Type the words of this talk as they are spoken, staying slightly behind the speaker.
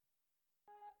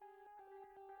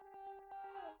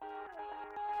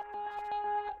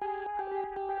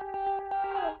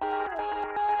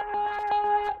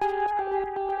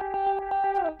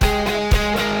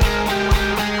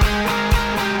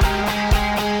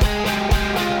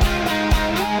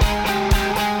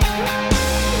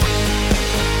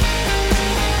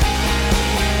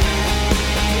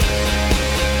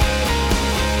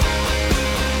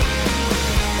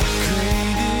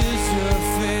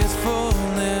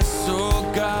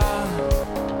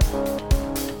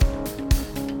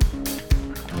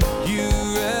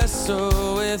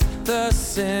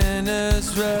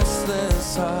this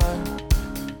restless heart.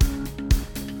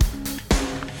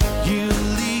 You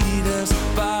lead us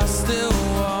by still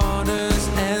waters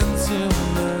and to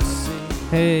mercy.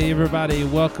 Hey everybody,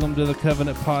 welcome to the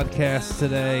Covenant Podcast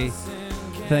today.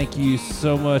 Thank you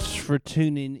so much for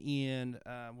tuning in.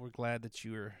 We're glad that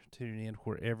you are tuning in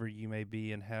wherever you may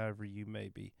be and however you may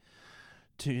be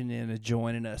tuning in and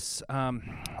joining us.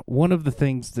 One of the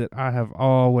things that I have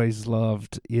always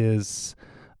loved is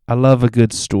I love a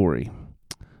good story.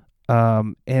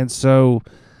 And so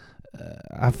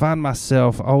I find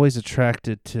myself always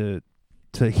attracted to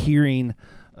hearing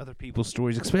other people's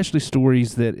stories, especially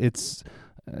stories that it's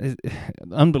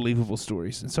unbelievable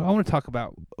stories. And so I want to talk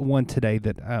about one today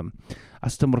that I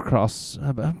stumbled across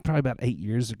probably about 8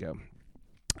 years ago.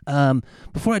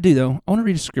 Before I do, though, I want to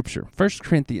read a scripture. 1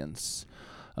 Corinthians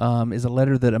is a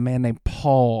letter that a man named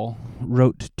Paul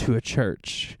wrote to a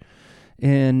church.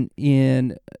 And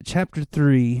in chapter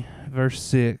 3, verse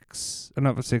 7,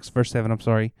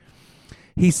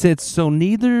 he said, "So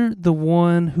neither the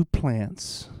one who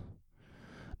plants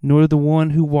nor the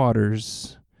one who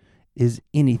waters is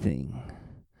anything,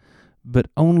 but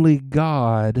only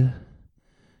God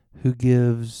who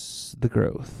gives the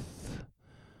growth.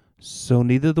 So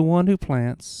neither the one who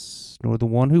plants nor the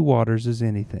one who waters is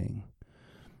anything,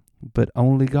 but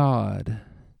only God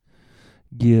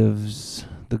gives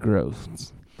the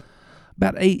growth."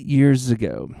 About 8 years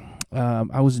ago,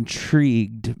 I was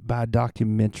intrigued by a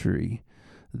documentary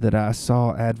that I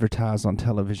saw advertised on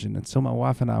television. And so my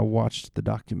wife and I watched the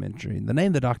documentary. And the name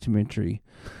of the documentary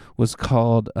was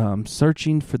called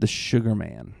Searching for the Sugar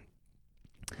Man.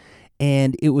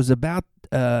 And it was about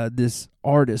this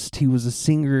artist. He was a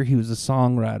singer. He was a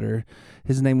songwriter.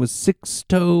 His name was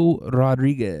Sixto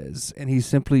Rodriguez. And he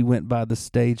simply went by the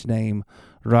stage name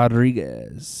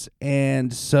Rodriguez.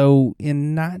 And so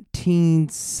in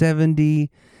 1970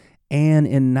 and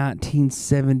in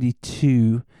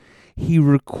 1972, he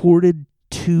recorded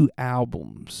 2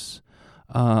 albums.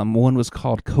 One was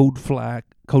called Code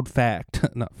Fact,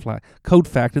 and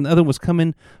the other was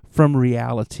Coming from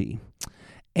Reality.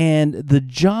 And the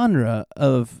genre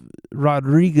of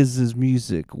Rodriguez's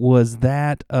music was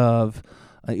that of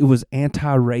it was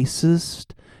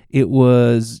anti-racist. It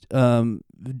was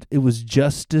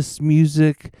justice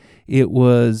music. It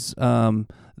was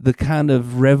the kind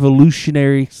of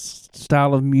revolutionary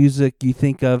style of music you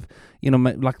think of,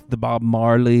 like the Bob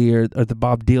Marley or the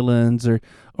Bob Dylans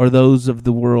or those of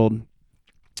the world.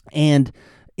 And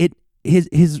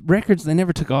his records, they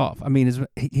never took off. I mean,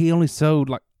 he only sold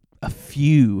like a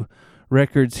few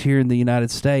records here in the United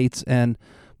States, and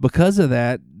because of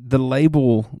that, the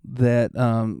label that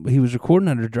he was recording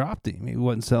under dropped him. He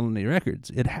wasn't selling any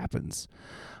records. It happens.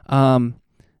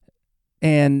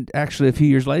 And actually, a few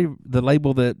years later, the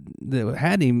label that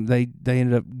had him, they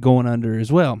ended up going under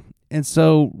as well. And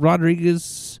so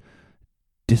Rodriguez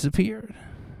disappeared.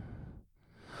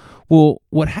 Well,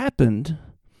 what happened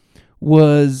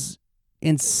was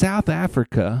in South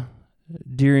Africa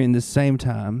during the same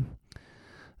time,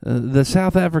 the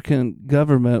South African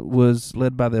government was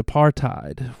led by the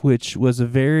apartheid, which was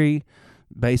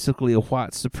basically a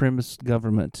white supremacist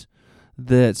government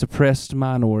that suppressed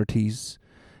minorities.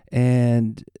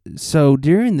 And so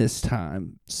during this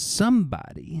time,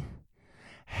 somebody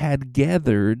had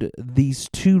gathered these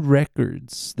 2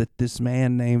 records that this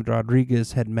man named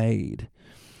Rodriguez had made.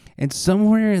 And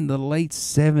somewhere in the late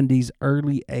 70s,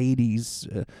 early 80s,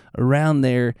 around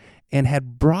there, and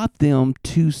had brought them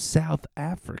to South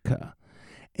Africa.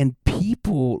 And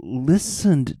people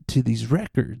listened to these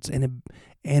records,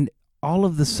 and all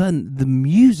of a sudden, the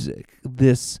music,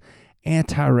 this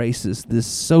anti-racist, this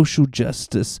social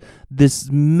justice, this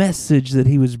message that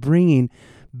he was bringing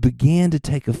began to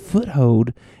take a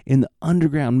foothold in the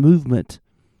underground movement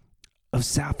of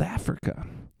South Africa,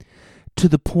 to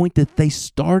the point that they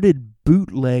started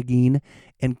bootlegging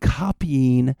and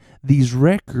copying these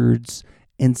records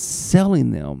and selling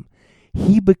them.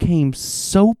 He became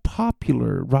so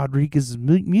popular, Rodriguez's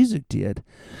music did,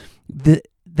 that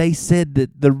they said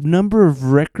that the number of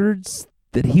records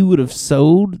that he would have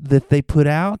sold, that they put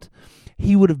out,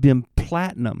 he would have been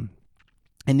platinum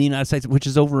in the United States, which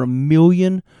is over 1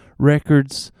 million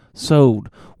records sold.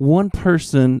 One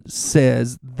person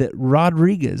says that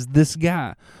Rodriguez, this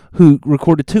guy who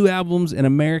recorded 2 albums in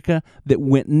America that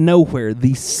went nowhere,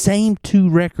 these same 2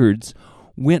 records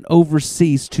went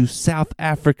overseas to South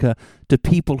Africa to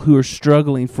people who are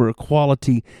struggling for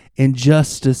equality and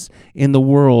justice in the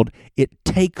world. It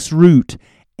takes root,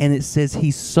 and it says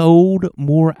he sold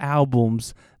more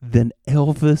albums than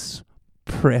Elvis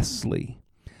Presley.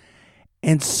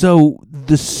 And so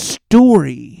the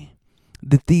story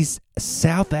that these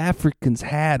South Africans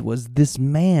had was this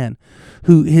man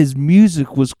who his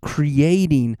music was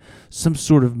creating some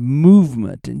sort of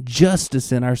movement and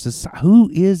justice in our society. Who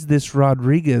is this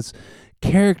Rodriguez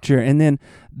character? And then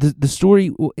the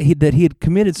story that he had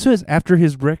committed suicide after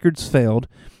his records failed.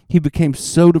 He became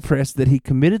so depressed that he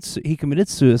committed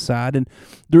suicide. And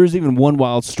there is even one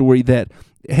wild story that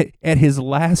at his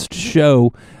last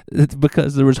show,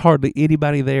 because there was hardly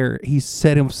anybody there, he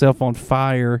set himself on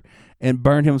fire and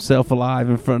burned himself alive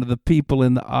in front of the people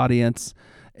in the audience.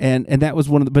 And that was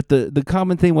one of the, but the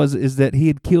common thing is that he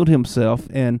had killed himself,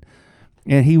 and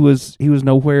he was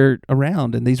nowhere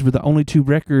around, and these were the only 2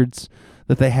 records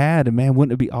that they had. And man,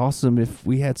 wouldn't it be awesome if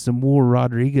we had some more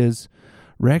Rodriguez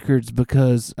records?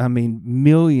 Because I mean,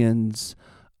 millions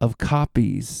of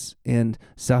copies in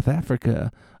South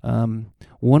Africa.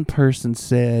 One person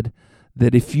said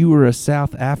that if you were a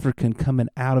South African coming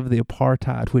out of the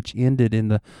apartheid, which ended in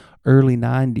the early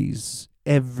 90s,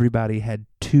 everybody had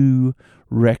 2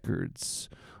 records.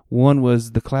 One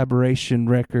was the collaboration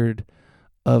record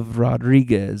of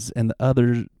Rodriguez, and the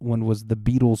other one was the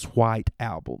Beatles' White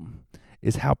Album,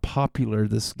 is how popular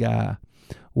this guy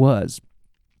was.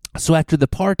 So after the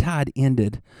apartheid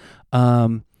ended,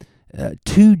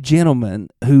 2 gentlemen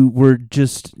who were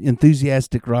just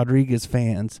enthusiastic Rodriguez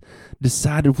fans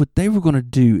decided what they were going to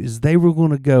do is they were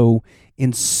going to go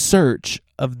in search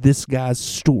of this guy's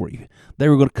story. They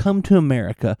were going to come to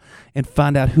America and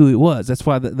find out who it was. That's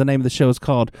why the name of the show is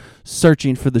called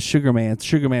Searching for the Sugar Man.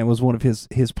 Sugar Man was one of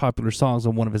his popular songs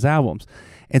on one of his albums.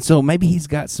 And so maybe he's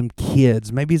got some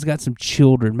kids, maybe he's got some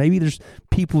children, maybe there's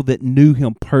people that knew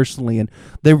him personally, and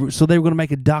they were going to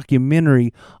make a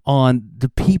documentary on the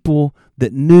people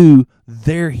that knew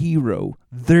their hero,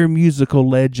 their musical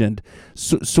legend,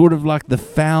 sort of like the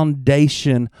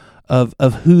foundation of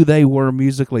who they were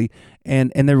musically,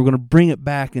 and they were going to bring it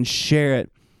back and share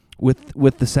it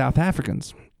with the South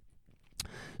Africans.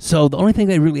 So the only thing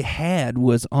they really had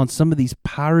was on some of these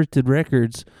pirated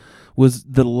records was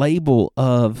the label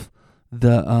of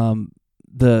the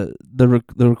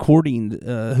recording,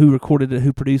 who recorded it,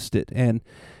 who produced it, and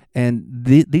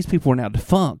these people are now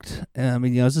defunct. I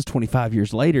mean, this is 25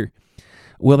 years later.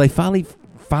 Well, they finally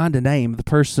find a name, the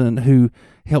person who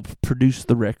helped produce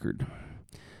the record,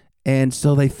 and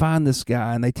so they find this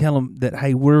guy and they tell him that,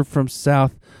 hey, we're from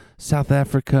South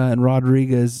Africa, and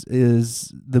Rodriguez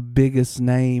is the biggest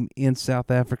name in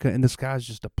South Africa, and this guy's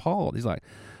just appalled. He's like,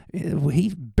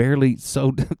 he barely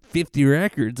sold 50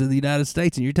 records in the United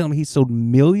States, and you're telling me he sold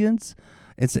millions?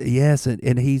 And so, yes,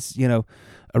 and he's,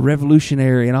 a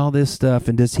revolutionary and all this stuff.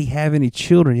 And does he have any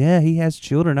children? Yeah, he has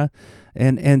children.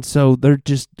 And so they're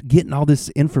just getting all this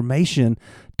information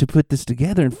to put this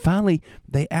together. And finally,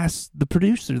 they asked the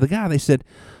producer, the guy, they said,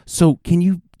 so can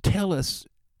you tell us,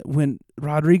 when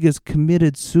Rodriguez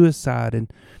committed suicide and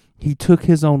he took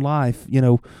his own life,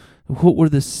 what were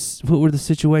the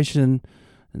situation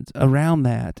around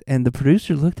that? And the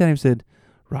producer looked at him and said,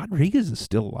 Rodriguez is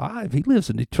still alive. He lives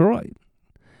in Detroit.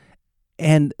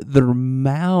 And their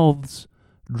mouths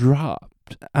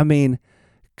dropped. I mean,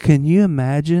 can you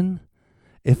imagine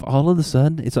if all of a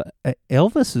sudden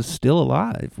Elvis is still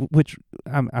alive, which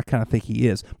I kind of think he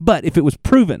is. But if it was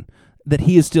proven that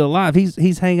he is still alive,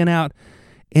 he's hanging out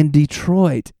in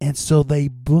Detroit, and so they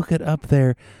book it up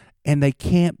there, and they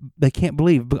can't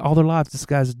believe, but all their lives this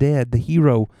guy's dead. The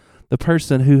hero, the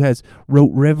person who has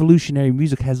wrote revolutionary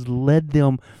music, has led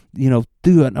them,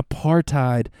 through an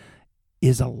apartheid,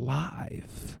 is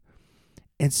alive.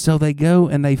 And so they go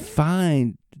and they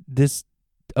find this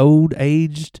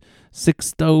old-aged,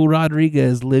 6'0"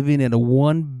 Rodriguez living in a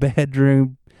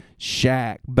one-bedroom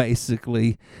shack,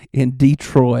 basically, in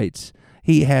Detroit.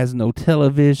 He has no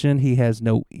television. He has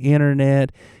no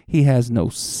internet. He has no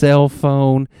cell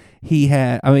phone.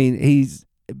 He's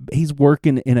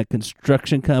working in a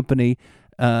construction company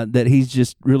that he's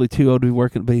just really too old to be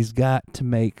working, but he's got to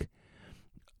make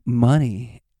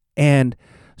money. And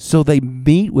so they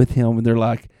meet with him, and they're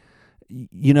like,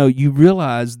 you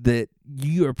realize that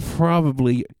you're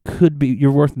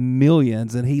worth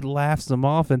millions, and he laughs them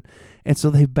off, and so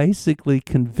they basically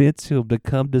convince him to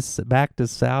come back to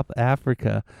South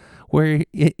Africa, where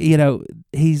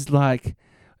he's like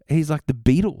the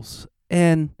Beatles,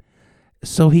 and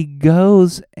so he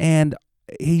goes and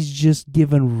he's just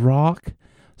given rock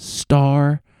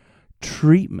star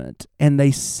treatment, and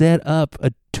they set up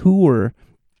a tour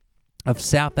of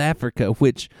South Africa,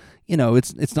 which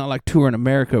it's not like touring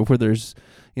America where there's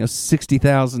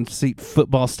 60,000 seat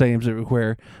football stadiums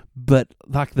everywhere, but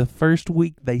like the first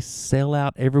week they sell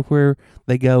out everywhere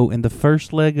they go. In the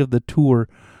first leg of the tour,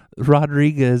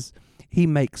 Rodriguez, he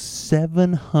makes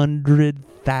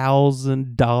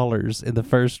 $100,000 in the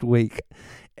first week.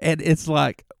 And it's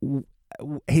like,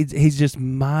 he's just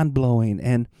mind blowing.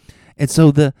 And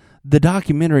so the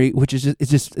documentary, which is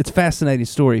it's a fascinating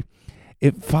story.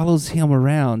 It follows him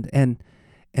around, and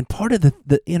part of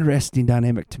the interesting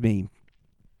dynamic to me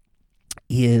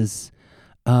is,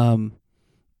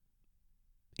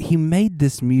 he made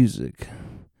this music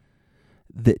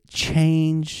that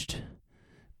changed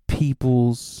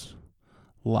people's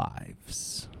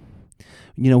lives.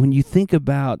 When you think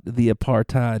about the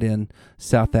apartheid in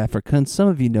South Africa, and some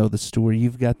of you know the story,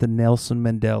 you've got the Nelson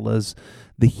Mandelas,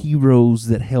 the heroes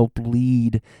that help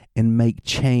lead and make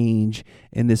change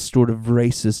in this sort of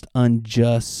racist,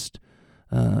 unjust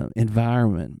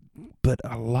environment. But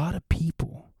a lot of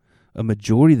people, a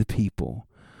majority of the people,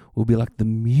 will be like, the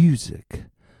music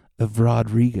of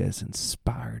Rodriguez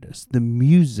inspired us. The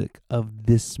music of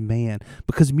this man.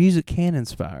 Because music can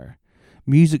inspire.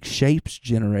 Music shapes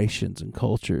generations and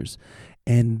cultures.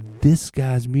 And this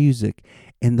guy's music,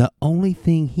 and the only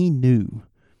thing he knew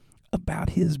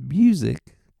about his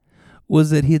music was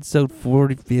that he had sold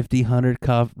 40, 50, 100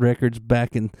 records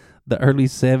back in the early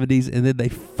 70s, and then they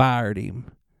fired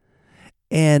him.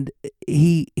 And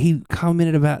he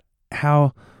commented about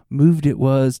how moved it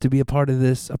was to be a part of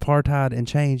this apartheid and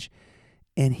change,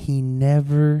 and he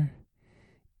never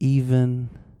even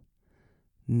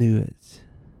knew it.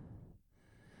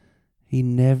 He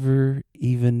never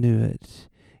even knew it.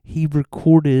 He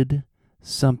recorded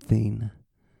something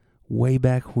way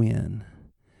back when,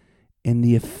 and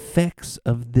the effects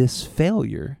of this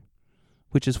failure,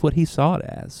 which is what he saw it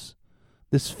as,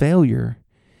 this failure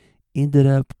ended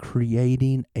up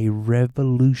creating a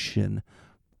revolution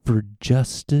for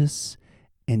justice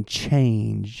and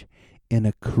change in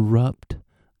a corrupt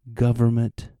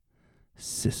government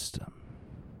system.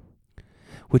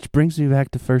 Which brings me back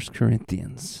to 1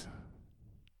 Corinthians.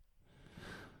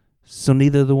 So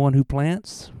neither the one who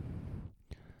plants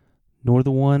nor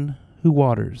the one who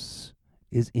waters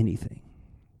is anything,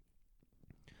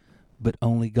 but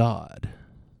only God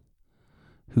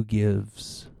who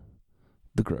gives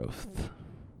the growth.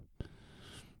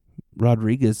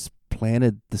 Rodriguez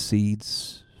planted the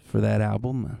seeds for that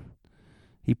album.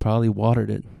 He probably watered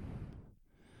it.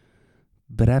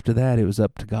 But after that, it was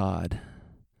up to God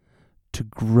to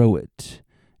grow it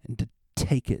and to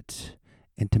take it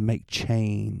and to make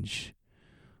change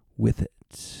with it.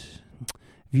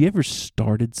 Have you ever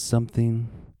started something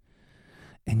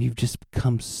and you've just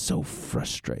become so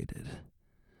frustrated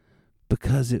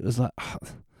because it was like,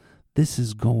 this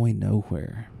is going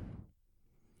nowhere?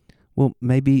 Well,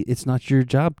 maybe it's not your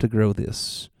job to grow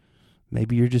this.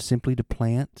 Maybe you're just simply to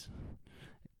plant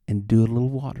and do a little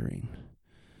watering.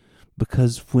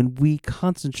 Because when we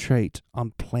concentrate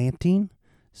on planting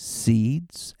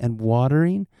seeds and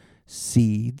watering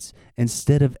seeds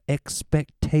instead of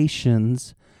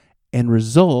expectations and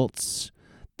results,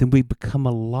 then we become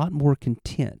a lot more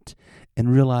content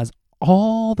and realize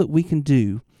all that we can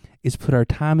do is put our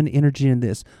time and energy in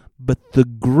this. But the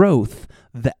growth,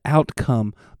 the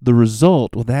outcome, the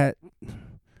result, well,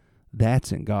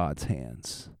 that's in God's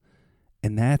hands.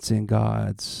 And that's in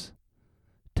God's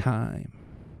time.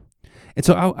 And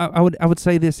so I would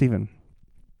say this even,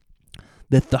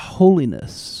 that the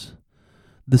holiness,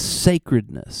 the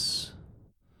sacredness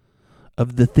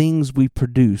of the things we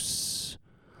produce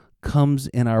comes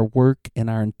in our work and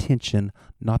our intention,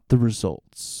 not the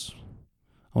results.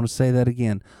 I want to say that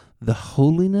again. The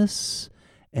holiness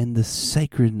and the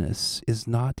sacredness is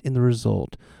not in the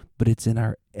result, but it's in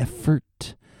our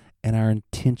effort and our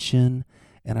intention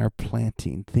and our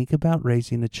planting. Think about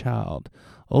raising a child.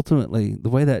 Ultimately, the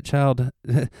way that child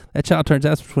turns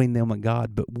out is between them and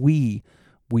God, but we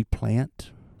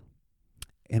plant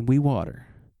and we water.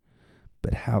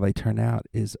 But how they turn out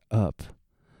is up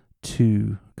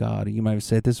to God. You might have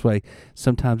said it this way,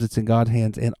 sometimes it's in God's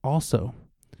hands. And also,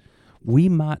 we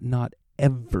might not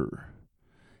ever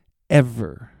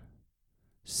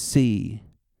see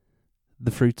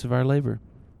the fruits of our labor.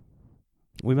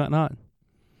 We might not.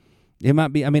 It might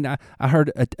be, I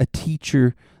heard a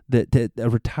teacher, that a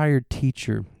retired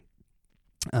teacher,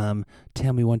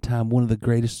 tell me one time one of the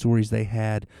greatest stories they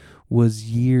had was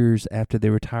years after they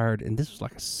retired, and this was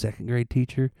like a second grade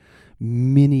teacher.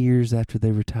 Many years after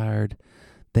they retired,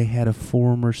 they had a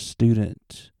former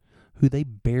student who they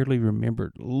barely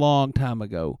remembered a long time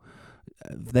ago.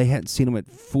 They hadn't seen him in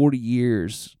 40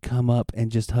 years, come up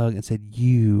and just hug and said,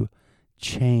 "You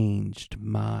changed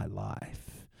my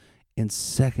life." In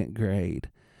second grade,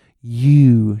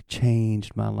 you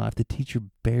changed my life. The teacher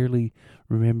barely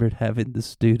remembered having the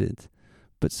student,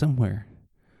 but somewhere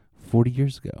 40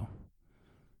 years ago,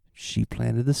 she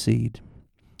planted the seed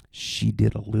She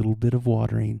did a little bit of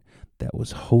watering that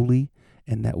was holy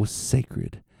and that was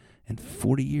sacred. And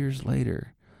 40 years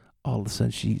later, all of a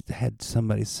sudden she had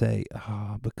somebody say,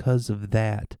 because of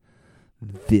that,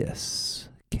 this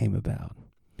came about.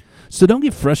 So don't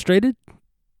get frustrated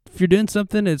if you're doing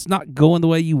something it's not going the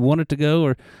way you want it to go,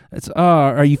 or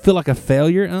or you feel like a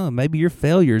failure. Maybe your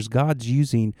failure is God's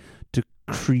using to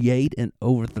create and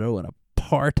overthrow an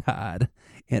apartheid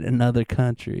in another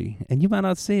country, and you might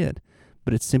not see it,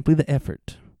 but it's simply the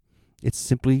effort. It's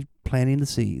simply planting the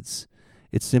seeds.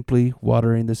 It's simply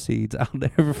watering the seeds. I'll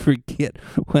never forget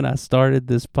when I started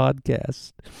this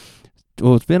podcast.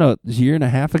 Well, it's been a year and a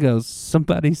half ago.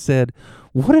 Somebody said,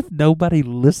 "What if nobody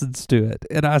listens to it?"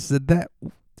 And I said,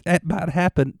 that might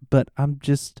happen, but I'm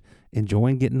just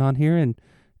enjoying getting on here and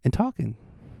talking.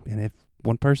 And if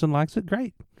one person likes it,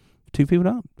 great. Two people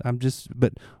don't.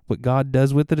 But what God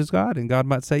does with it is God. And God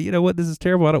might say, you know what, this is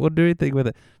terrible. I don't want to do anything with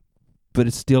it. But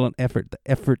it's still an effort. The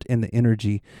effort and the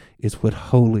energy is what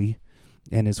holy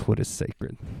and is what is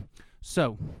sacred.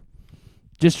 So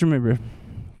just remember,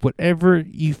 whatever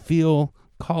you feel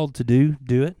called to do,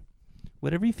 do it.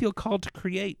 Whatever you feel called to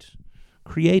create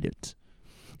it.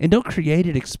 And don't create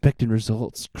it expecting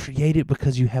results. Create it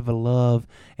because you have a love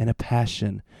and a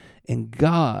passion. And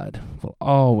God will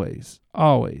always,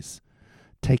 always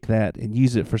take that and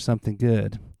use it for something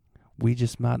good. We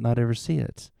just might not ever see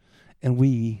it. And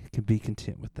we can be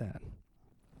content with that.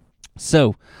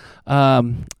 So,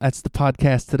 that's the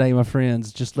podcast today, my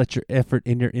friends. Just let your effort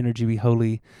and your energy be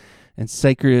holy and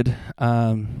sacred.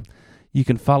 You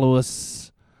can follow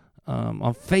us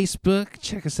on Facebook.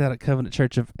 Check us out at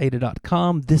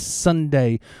covenantchurchofada.com. This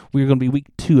Sunday, we're going to be week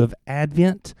 2 of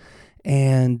Advent,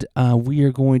 and we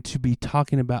are going to be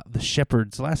talking about the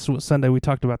shepherds. Last Sunday, we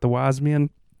talked about the wise men.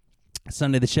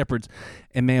 Sunday, the shepherds.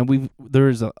 And man, there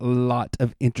is a lot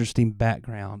of interesting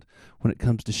background when it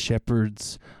comes to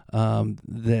shepherds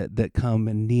that come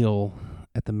and kneel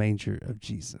at the manger of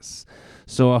Jesus.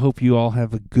 So I hope you all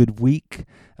have a good week.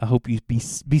 I hope you be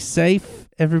safe,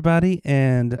 everybody,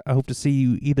 and I hope to see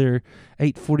you either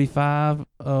 8:45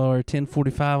 or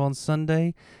 10:45 on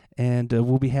Sunday, and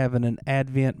we'll be having an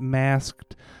Advent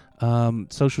masked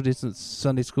social distance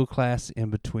Sunday school class in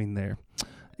between there.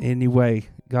 Anyway,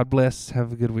 God bless.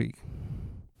 Have a good week.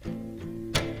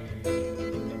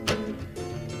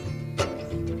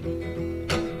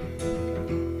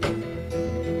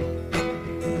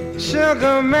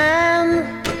 Sugar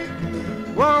man,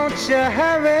 won't you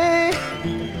hurry?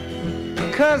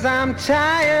 'Cause I'm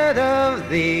tired of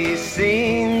these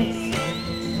scenes.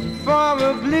 For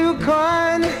a blue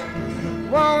coin,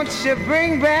 won't you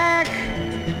bring back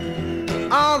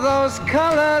all those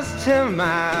colors to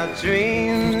my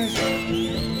dreams?